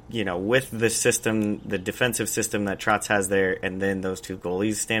with the system, the defensive system that Trotz has there, and then those two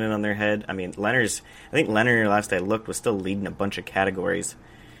goalies standing on their head. I mean, I think Leonard, last I looked, was still leading a bunch of categories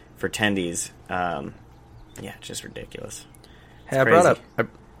for tendies. Yeah, just ridiculous. Hey, I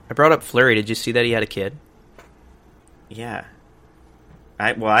brought up Fleury. Did you see that he had a kid? Yeah.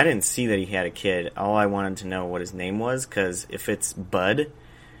 I didn't see that he had a kid. All I wanted to know what his name was, because if it's Bud,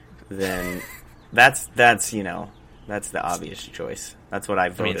 then that's the obvious choice. That's what I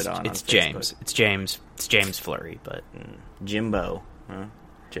voted on. It's Facebook. It's James Fleury, but Jimbo, huh?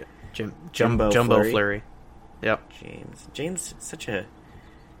 Jumbo Fleury. Yep. James, such a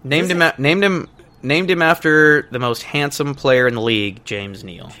named him after the most handsome player in the league, James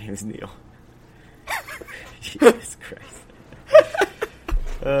Neal. James Neal. Jesus Christ.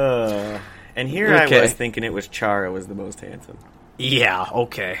 And here Okay. I was thinking it was Chara was the most handsome. Yeah.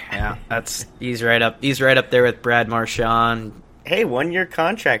 Okay. Yeah. He's right up there with Brad Marchand. Hey, 1-year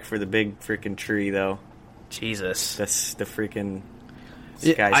contract for the big freaking tree, though. Jesus. That's the freaking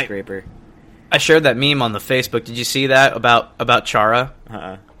Yeah, skyscraper. I shared that meme on the Facebook. Did you see that about Chara?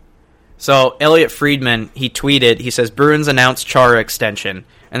 Uh-uh. So Elliot Friedman, he tweeted, he says, Bruins announced Chara extension.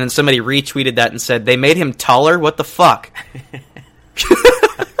 And then somebody retweeted that and said, they made him taller? What the fuck?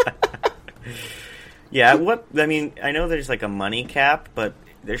 Yeah, I mean, I know there's like a money cap, but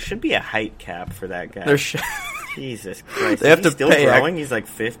there should be a height cap for that guy. Jesus Christ. They have Is he to still pay growing? He's like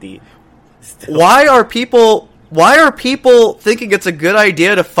 50. Still. Why are people thinking it's a good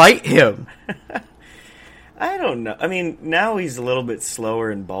idea to fight him? I don't know. I mean, now he's a little bit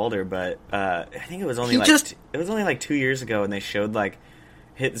slower and balder, but I think it was only like 2 years ago, and they showed like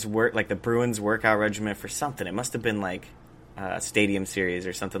his work, like the Bruins workout regimen for something. It must have been like Stadium Series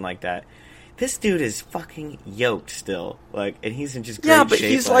or something like that. This dude is fucking yoked still, like, and he's in just great Yeah, but shape,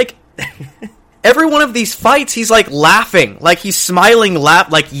 he's like every one of these fights, he's like laughing, like he's smiling,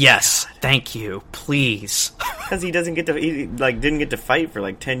 like yes, thank you, please, because he didn't get to fight for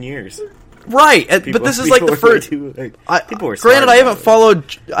like 10 years. Right, but this is like the first. People were granted, I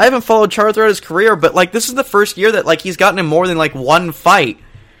haven't followed Chara throughout his career, but like this is the first year that like he's gotten in more than like one fight.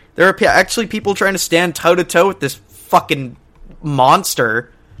 There are actually people trying to stand toe to toe with this fucking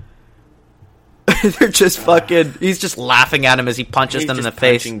monster. They're just fucking. He's just laughing at him as he punches them in the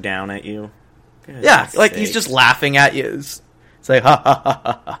face. Punching down at you. Yeah, like he's just laughing at you. It's like ha ha ha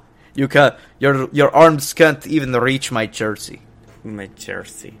ha ha. You can't. Your arms can't even reach my jersey. My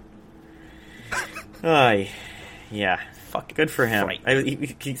jersey. Yeah. Fucking good for him. fright.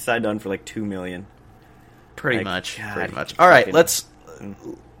 He signed on for like $2 million. Pretty God, much. All right, let's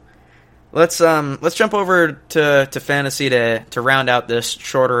jump over to fantasy to round out this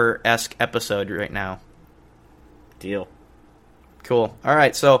shorter-esque episode right now. Deal. Cool. All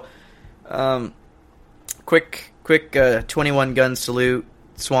right, so quick 21 gun salute,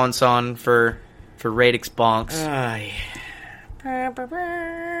 swan song for Radix Bonks.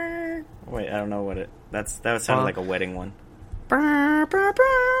 Wait, I don't know what that sounded like a wedding one.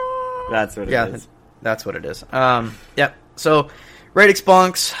 That's what it is. That's what it is. Yep. So Radix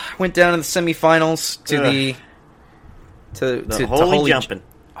Bonks went down in the semifinals to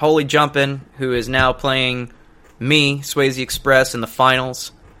Holy Jumpin', who is now playing me, Swayze Express, in the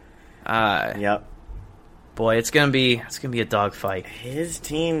finals. Yep. Boy, it's gonna be a dogfight. His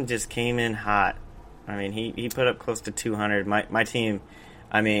team just came in hot. I mean, he put up close to 200. My team,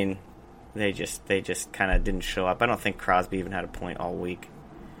 I mean, they just kind of didn't show up. I don't think Crosby even had a point all week.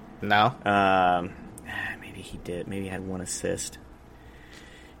 No. Maybe he did. Maybe he had one assist.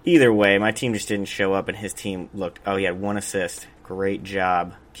 Either way, my team just didn't show up, and his team looked. Oh, he had one assist. Great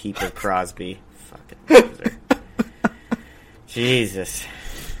job, keeper Crosby. Fucking loser. Jesus.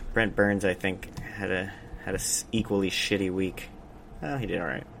 Brent Burns, I think, had a equally shitty week. Well, he did all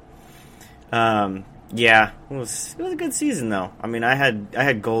right. Yeah, it was a good season though. I mean, I had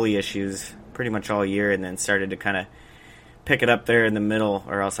goalie issues pretty much all year, and then started to kind of pick it up there in the middle,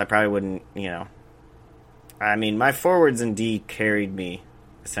 or else I probably wouldn't. I mean, my forwards and D carried me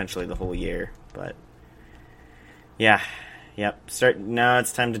essentially the whole year, but yeah, yep. Now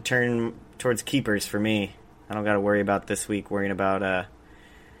it's time to turn towards keepers for me. I don't got to worry about this week worrying about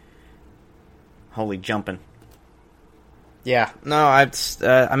Holy Jumpin'. Yeah, no,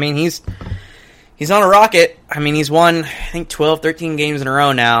 I mean he's He's on a rocket. I mean, he's won, I think, 12, 13 games in a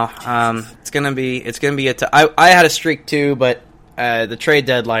row now. It's gonna be I had a streak too, but the trade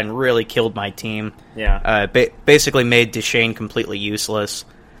deadline really killed my team. Yeah. Basically made Duchesne completely useless.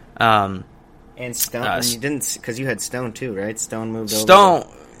 And Stone, you didn't, because you had Stone too, right? Stone moved over.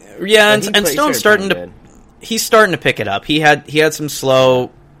 Yeah, and Stone's starting to. He's starting to pick it up. He had some slow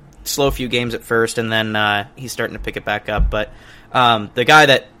few games at first, and then he's starting to pick it back up. But the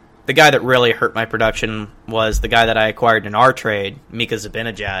guy that really hurt my production was the guy that I acquired in our trade, Mika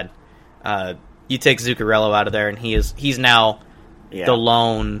Zibanejad. You take Zuccarello out of there, and he's now the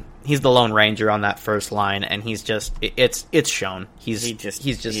lone ranger on that first line, and he's just it's shown. He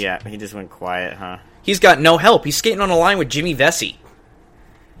just went quiet, huh? He's got no help. He's skating on a line with Jimmy Vesey.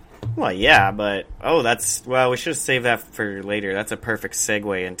 Well, yeah, but we should have saved that for later. That's a perfect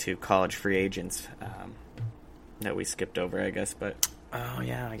segue into college free agents that we skipped over, I guess. But oh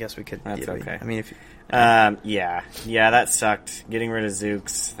yeah, I guess we could. That's okay. I mean, if yeah, that sucked. Getting rid of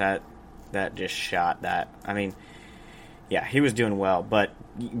Zooks, that just shot that. I mean, yeah, he was doing well, but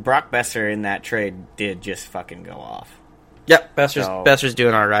Brock Besser in that trade did just fucking go off. Yep, Besser's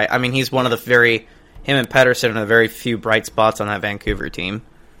doing all right. I mean, he's one of him and Pettersson are the very few bright spots on that Vancouver team.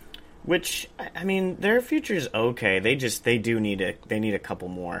 Which, I mean, their future's okay. They need a couple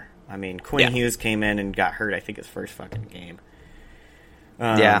more. I mean, Quinn Hughes came in and got hurt, I think, his first fucking game.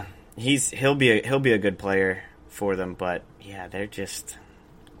 He'll be a good player for them, but yeah, they're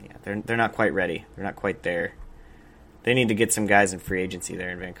not quite ready. They're not quite there. They need to get some guys in free agency there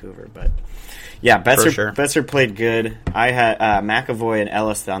in Vancouver, but yeah, Besser played good. I had McAvoy and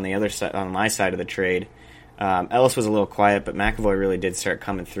Ellis on the other side, on my side of the trade. Ellis was a little quiet, but McAvoy really did start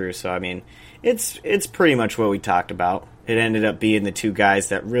coming through. So I mean, it's pretty much what we talked about. It ended up being the two guys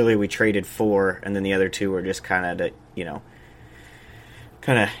that really we traded for, and then the other two were just kind of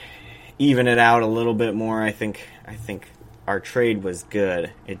even it out a little bit more. I think our trade was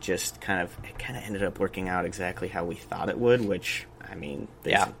good. It just kind of ended up working out exactly how we thought it would, which, I mean,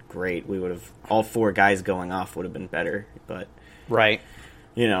 great. We would have, all four guys going off would have been better, but right.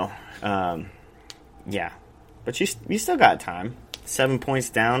 Yeah. But you still got time. 7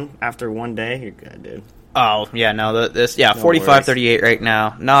 points down after one day. You're good, dude. Oh, yeah, no, 45-38 right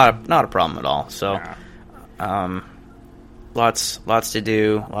now. Not a problem at all. So, lots to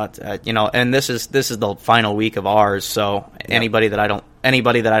do. And this is the final week of ours. So anybody that I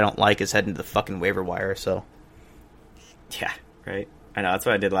don't like is heading to the fucking waiver wire. So, yeah, right. I know that's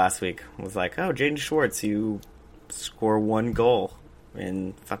what I did last week. I was like, oh, Jaden Schwartz, you score one goal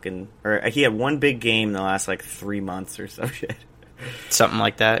in he had one big game in the last 3 months or some shit. Something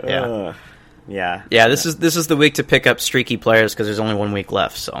like that. Yeah. Yeah. This is the week to pick up streaky players because there's only 1 week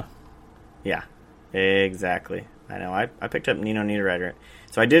left. So. Yeah. Exactly. I know. I picked up Nino Niederreiter.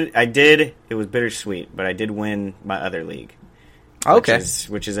 So I did. It was bittersweet, but I did win my other league. Okay.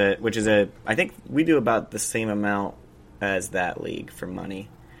 Which is a. I think we do about the same amount as that league for money.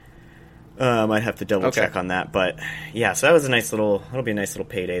 I'd have to double check on that, but yeah. So that was it'll be a nice little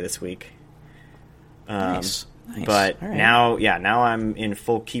payday this week. Nice. But right. now I'm in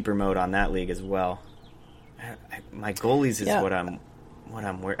full keeper mode on that league as well. My goalies is what I'm.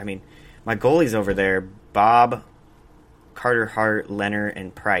 I mean, my goalies over there: Bob, Carter Hart, Leonard,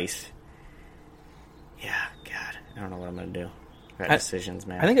 and Price. Yeah, God, I don't know what I'm gonna do. Decisions,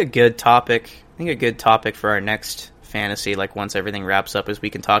 man. I think a good topic for our next fantasy, once everything wraps up, is we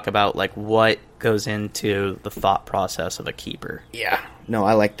can talk about what goes into the thought process of a keeper. Yeah, no,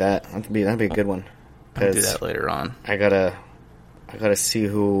 I like that. That'd be a good one. I'll do that later on. I gotta see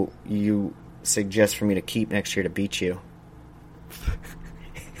who you suggest for me to keep next year to beat you.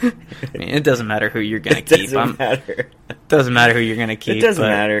 I mean, it doesn't matter who you're gonna keep. Doesn't matter. Doesn't matter who you're gonna keep. It doesn't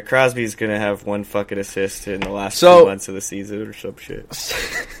matter. Crosby's gonna have one fucking assist in the last 2 months of the season or some shit.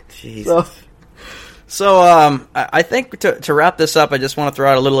 Jesus. So I think to wrap this up, I just want to throw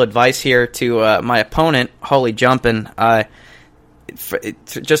out a little advice here to my opponent, Holy Jumpin'.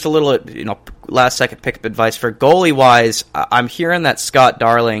 Just a little, last second pickup advice for goalie wise. I'm hearing that Scott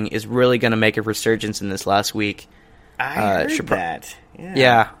Darling is really going to make a resurgence in this last week. I heard that.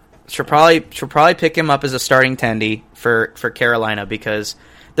 Yeah, she'll probably pick him up as a starting tendy for Carolina because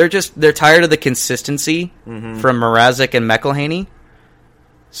they're tired of the consistency from Mrazek and McElhaney.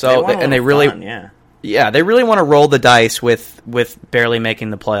 So they really want to roll the dice with barely making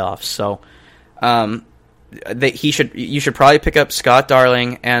the playoffs. So. You should probably pick up Scott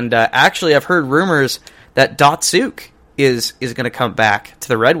Darling, and actually I've heard rumors that Datsuk is going to come back to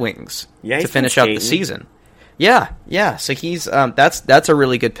the Red Wings to finish out the season. Yeah. So he's that's a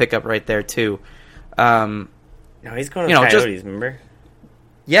really good pickup right there too. No, he's going to Coyotes. Remember?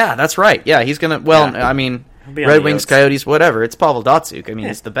 Yeah, that's right. Yeah, he's gonna. Well, Yeah. I mean, He'll be on Red the Wings, Yotes. Coyotes, whatever. It's Pavel Datsyuk. I mean,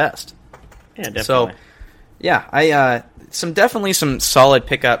 Yeah. it's the best. Yeah, definitely. So, yeah, I definitely some solid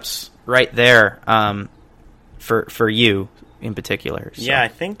pickups right there. For you in particular. So. Yeah, I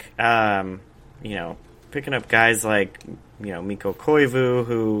think picking up guys like Mikko Koivu,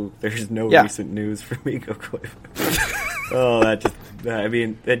 who there's no recent news for Mikko Koivu.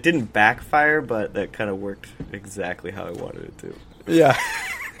 That didn't backfire, but that kind of worked exactly how I wanted it to. Yeah.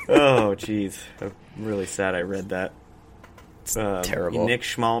 Oh, jeez, I'm really sad I read that. Terrible. Nick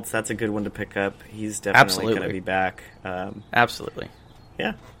Schmaltz, that's a good one to pick up. He's definitely going to Absolutely. be back. Absolutely.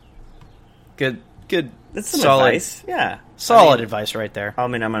 Yeah, Good. that's some solid advice. Yeah, Solid advice right there. I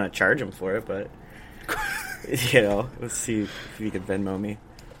mean, I'm going to charge him for it, but let's see if you could Venmo me.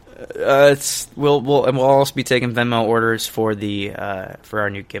 We'll also be taking Venmo orders for our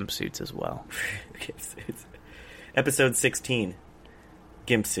new GIMP suits as well. Episode 16,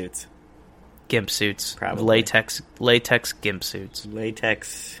 GIMP suits. GIMP suits, Probably. latex GIMP suits.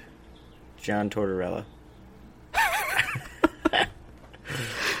 Latex John Tortorella.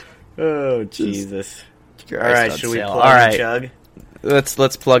 Oh, Jesus. All right, should we plug and chug?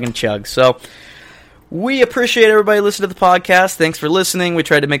 Let's plug and chug. So, we appreciate everybody listening to the podcast. Thanks for listening. We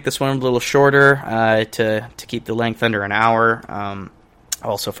tried to make this one a little shorter to keep the length under an hour,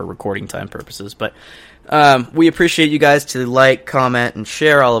 also for recording time purposes. But we appreciate you guys to like, comment, and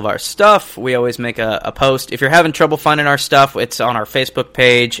share all of our stuff. We always make a post. If you're having trouble finding our stuff, it's on our Facebook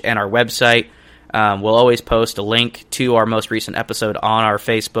page and our website. We'll always post a link to our most recent episode on our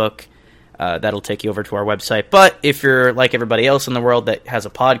Facebook. That'll take you over to our website. But if you're like everybody else in the world that has a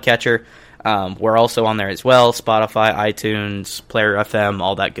podcatcher, we're also on there as well. Spotify, iTunes, Player FM,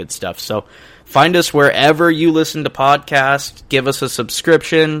 all that good stuff. So find us wherever you listen to podcasts. Give us a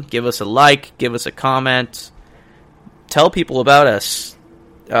subscription. Give us a like. Give us a comment. Tell people about us.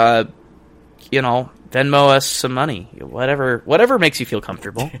 Venmo us some money. Whatever makes you feel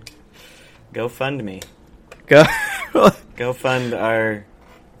comfortable. Go fund me. Go fund our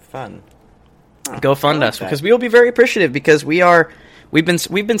fun. Go fund like us that. because we will be very appreciative because we've been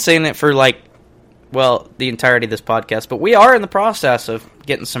saying it for the entirety of this podcast, but we are in the process of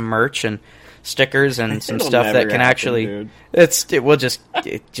getting some merch and stickers and some It'll stuff that never can happen, actually dude.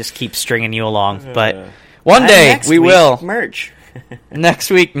 it just keep stringing you along. But one And day next we week, will. merch. Next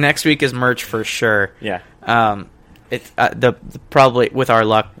week is merch for sure. Yeah. Probably with our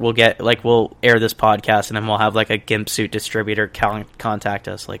luck we'll air this podcast and then we'll have a GIMP suit distributor contact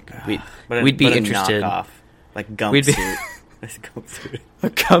us. We'd be interested. Knockoff, like Gump We'd be- suit. Gump suit. A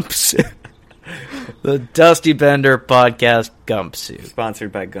GUMP suit. The Dusty Bender podcast GUMP suit.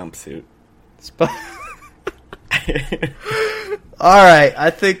 Sponsored by Gump suit. All right, I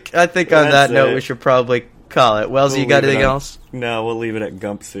think on That's that note it. we should probably call it. Wells, you got anything else? No, we'll leave it at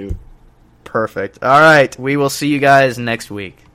Gump suit. Perfect. All right, we will see you guys next week.